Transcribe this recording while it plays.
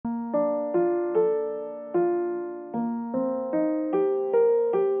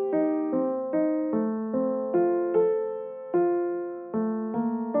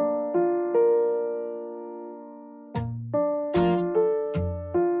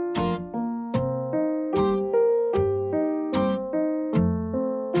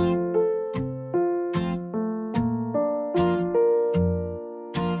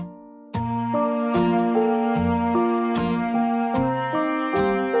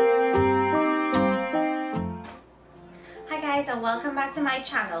and welcome back to my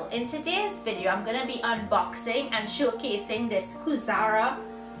channel. In today's video I'm going to be unboxing and showcasing this Kuzara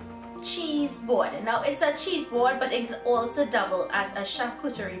cheese board. Now it's a cheese board, but it can also double as a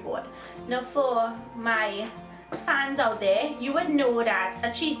charcuterie board. Now for my fans out there, you would know that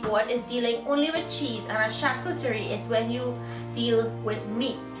a cheese board is dealing only with cheese and a charcuterie is when you deal with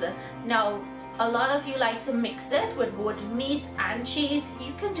meats. Now a lot of you like to mix it with both meat and cheese.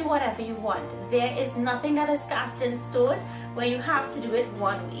 You can do whatever you want. There is nothing that is cast in stone where you have to do it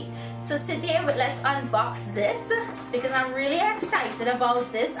one way. So today let's unbox this because I'm really excited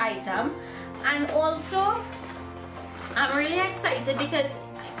about this item, and also I'm really excited because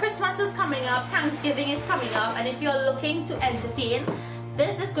Christmas is coming up, Thanksgiving is coming up, and if you're looking to entertain,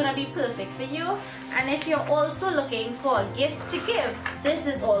 this is going to be perfect for you. And if you're also looking for a gift to give, this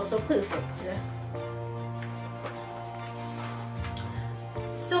is also perfect.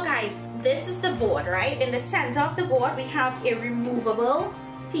 So guys, this is the board, right? In the center of the board we have a removable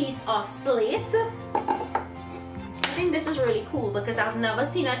piece of slate. I think this is really cool because I've never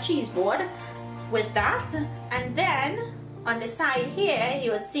seen a cheese board with that. And then on the side here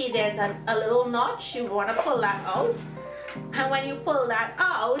you would see there's a little notch. You want to pull that out. And when you pull that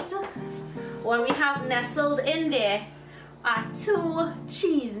out, what we have nestled in there are two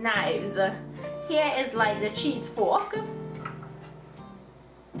cheese knives. Here is like the cheese fork,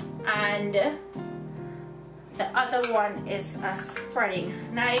 and the other one is a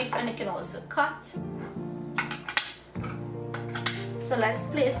spreading knife, and it can also cut. So let's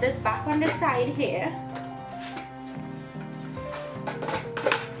place this back on the side here,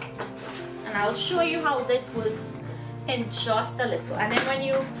 and I'll show you how this works in just a little. And then when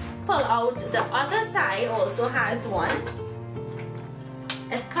you pull out, the other side also has one.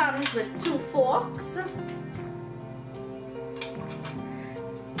 It comes with two forks.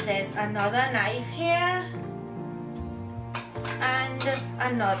 There's another knife here and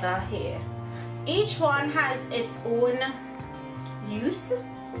another here. Each one has its own use.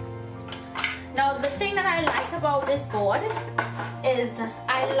 Now the thing that I like about this board is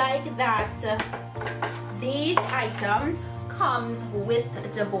I like that these items comes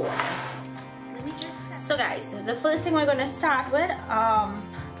with the board. So guys, the first thing we're going to start with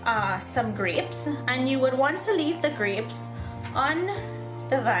some grapes, and you would want to leave the grapes on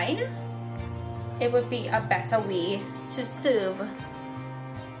the vine. It would be a better way to serve.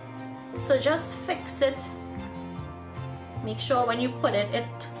 So just fix it. Make sure when you put it,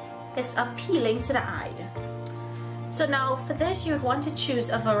 it's appealing to the eye. So now for this you'd want to choose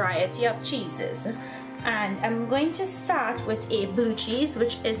a variety of cheeses. And I'm going to start with a blue cheese,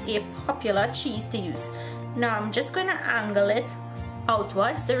 which is a popular cheese to use. Now I'm just going to angle it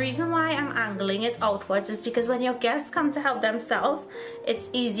outwards. The reason why I'm angling it outwards is because when your guests come to help themselves, it's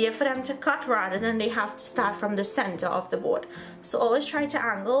easier for them to cut rather than they have to start from the center of the board. So always try to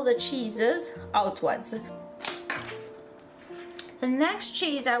angle the cheeses outwards. The next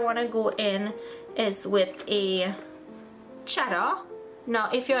cheese I want to go in is with a cheddar.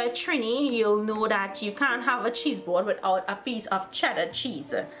 Now if you're a Trini, you'll know that you can't have a cheese board without a piece of cheddar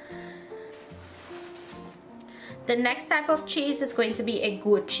cheese. The next type of cheese is going to be a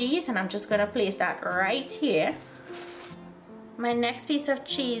goat cheese, and I'm just going to place that right here. My next piece of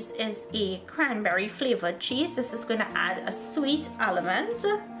cheese is a cranberry flavored cheese. This is going to add a sweet element.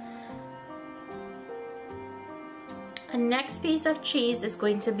 The next piece of cheese is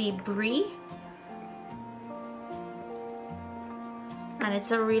going to be brie. And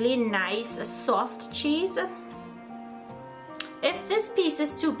it's a really nice soft cheese. If this piece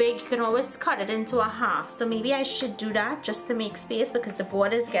is too big, you can always cut it into a half. So maybe I should do that just to make space because the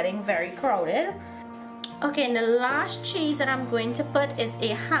board is getting very crowded. Okay, and the last cheese that I'm going to put is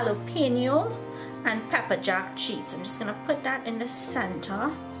a jalapeno and pepper jack cheese. I'm just going to put that in the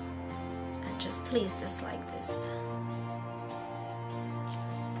center and just place this like this.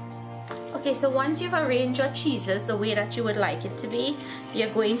 Okay, so once you've arranged your cheeses the way that you would like it to be, you're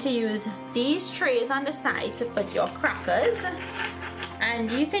going to use these trays on the side to put your crackers. And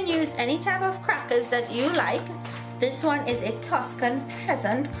you can use any type of crackers that you like. This one is a Tuscan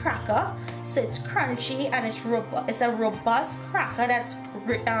peasant cracker, so it's crunchy and it's a robust cracker that's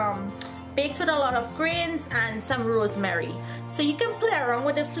baked with a lot of grains and some rosemary. So you can play around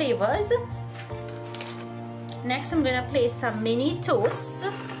with the flavors. Next I'm going to place some mini toast.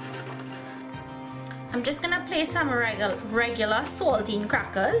 I'm just going to place some regular saltine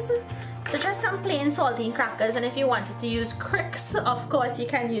crackers. So just some plain saltine crackers, and if you wanted to use cricks, of course you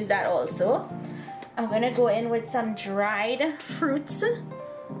can use that also. I'm going to go in with some dried fruits.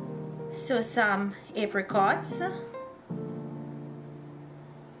 So some apricots.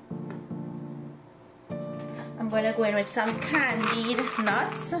 I'm going to go in with some candied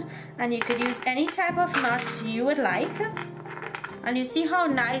nuts, and you could use any type of nuts you would like. And you see how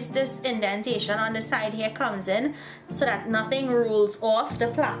nice this indentation on the side here comes in, so that nothing rolls off the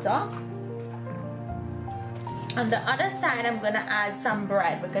platter. On the other side, I'm going to add some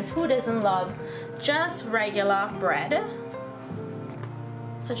bread, because who doesn't love just regular bread?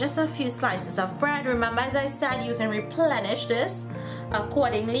 So just a few slices of bread. Remember, as I said, you can replenish this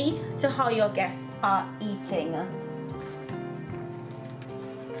accordingly to how your guests are eating.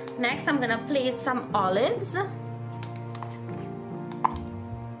 Next, I'm going to place some olives.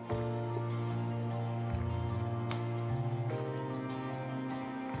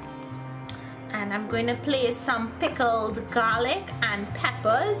 And I'm going to place some pickled garlic and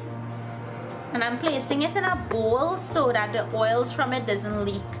peppers. And I'm placing it in a bowl so that the oils from it doesn't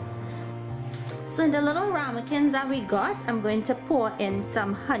leak. So in the little ramekins that we got, I'm going to pour in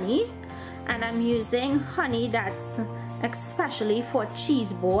some honey. And I'm using honey that's especially for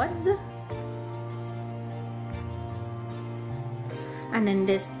cheese boards. And in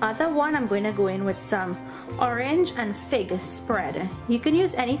this other one, I'm going to go in with some orange and fig spread. You can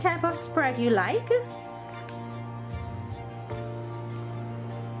use any type of spread you like.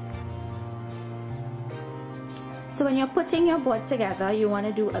 So when you're putting your board together, you want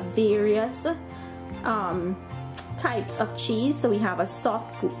to do a various types of cheese. So we have a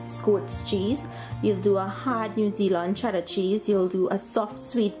soft goat cheese, you'll do a hard New Zealand cheddar cheese, you'll do a soft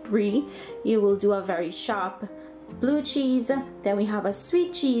sweet brie, you will do a very sharp blue cheese, then we have a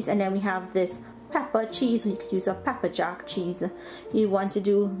sweet cheese, and then we have this pepper cheese. You could use a pepper jack cheese. You want to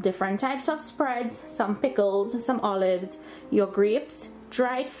do different types of spreads, some pickles, some olives, your grapes,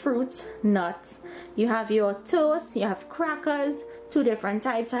 dried fruits, nuts. You have your toast, you have crackers, two different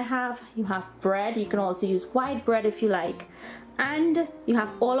types I have. You have bread, you can also use white bread if you like. And you have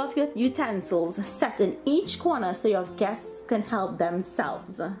all of your utensils set in each corner so your guests can help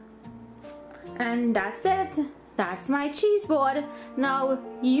themselves. And that's it. That's my cheese board. Now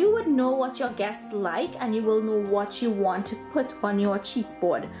you would know what your guests like, and you will know what you want to put on your cheese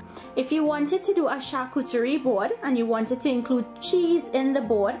board. If you wanted to do a charcuterie board and you wanted to include cheese in the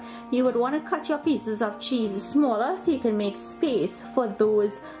board, you would want to cut your pieces of cheese smaller so you can make space for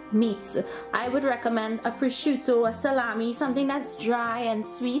those meats. I would recommend a prosciutto, a salami, something that's dry and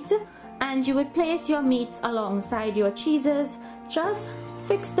sweet. And you would place your meats alongside your cheeses. Just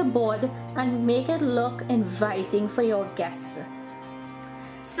fix the board and make it look inviting for your guests.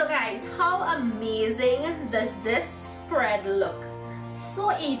 So guys, how amazing does this spread look?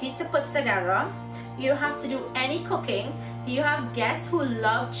 So easy to put together. You don't have to do any cooking. You have guests who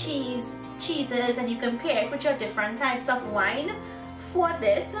love cheeses, and you can pair it with your different types of wine for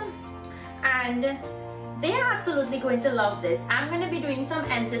this, and they are absolutely going to love this. I'm going to be doing some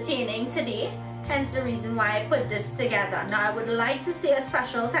entertaining today, hence the reason why I put this together. Now I would like to say a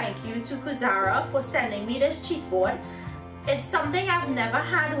special thank you to Kuzara for sending me this cheese board. It's something I've never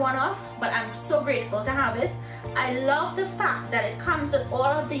had one of, but I'm so grateful to have it. I love the fact that it comes with all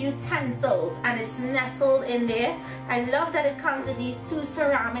of the utensils and it's nestled in there. I love that it comes with these two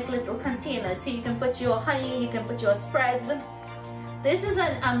ceramic little containers so you can put your honey, you can put your spreads. This is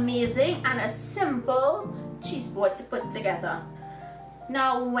an amazing and a simple cheese board to put together.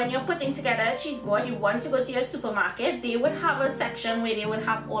 Now, when you're putting together a cheese board, you want to go to your supermarket. They would have a section where they would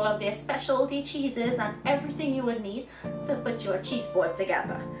have all of their specialty cheeses and everything you would need to put your cheese board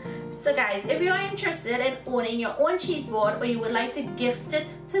together. So guys, if you are interested in owning your own cheese board, or you would like to gift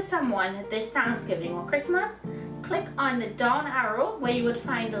it to someone this Thanksgiving or Christmas, click on the down arrow where you would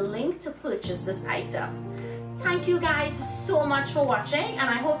find a link to purchase this item. Thank you guys so much for watching, and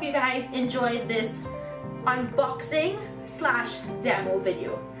I hope you guys enjoyed this unboxing / demo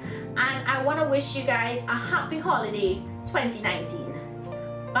video, and I want to wish you guys a happy holiday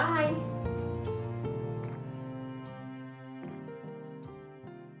 2019. Bye.